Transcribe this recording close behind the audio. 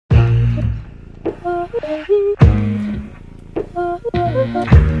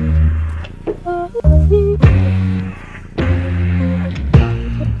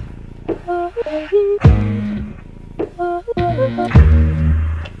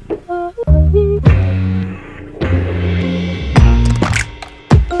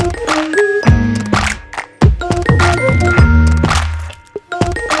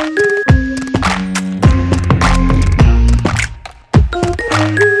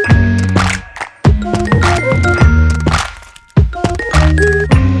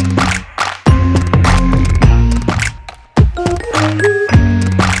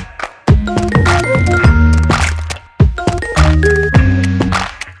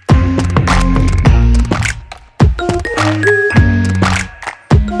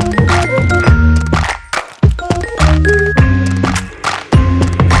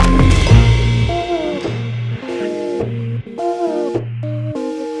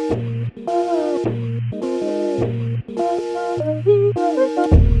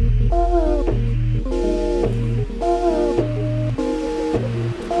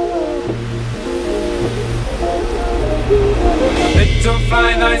Little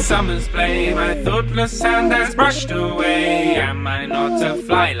fly, thy summer's play, my thoughtless hand has brushed away. Am I not a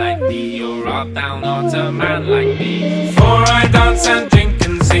fly like thee, or art thou not a man like me? For I dance and drink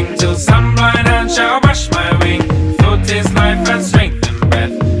and sing, till some blind hand shall brush my wing. Thought is life and strength and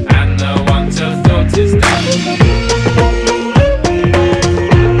breath, and the want of thought is death.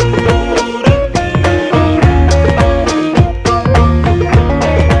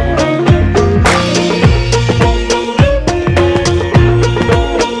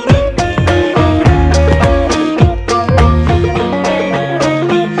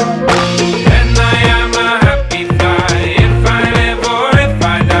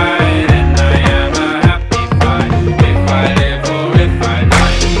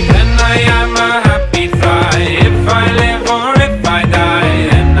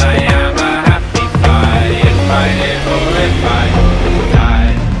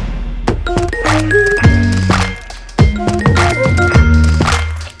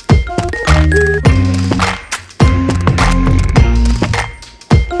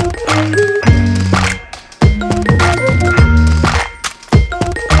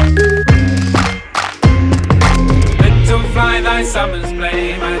 Summer's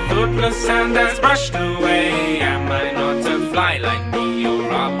play, my thoughtless hand has brushed away. Am I not a fly like thee, or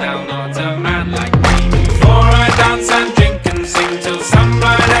art thou not a man like me? For I dance and drink and sing, till some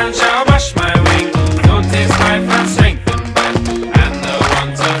blind hand shall brush my wing. Thought is life and strength and breath, and the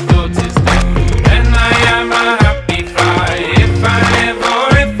want of thought is death. Then I am a happy fly, if I live or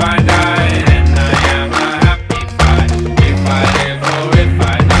if I die. Then I am a happy fly, if I live or if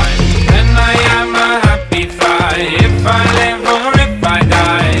I die. Then I am a happy fly, if I live.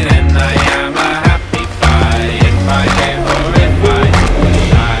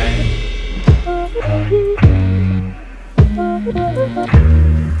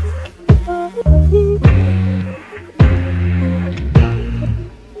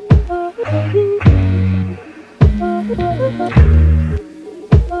 Thank you.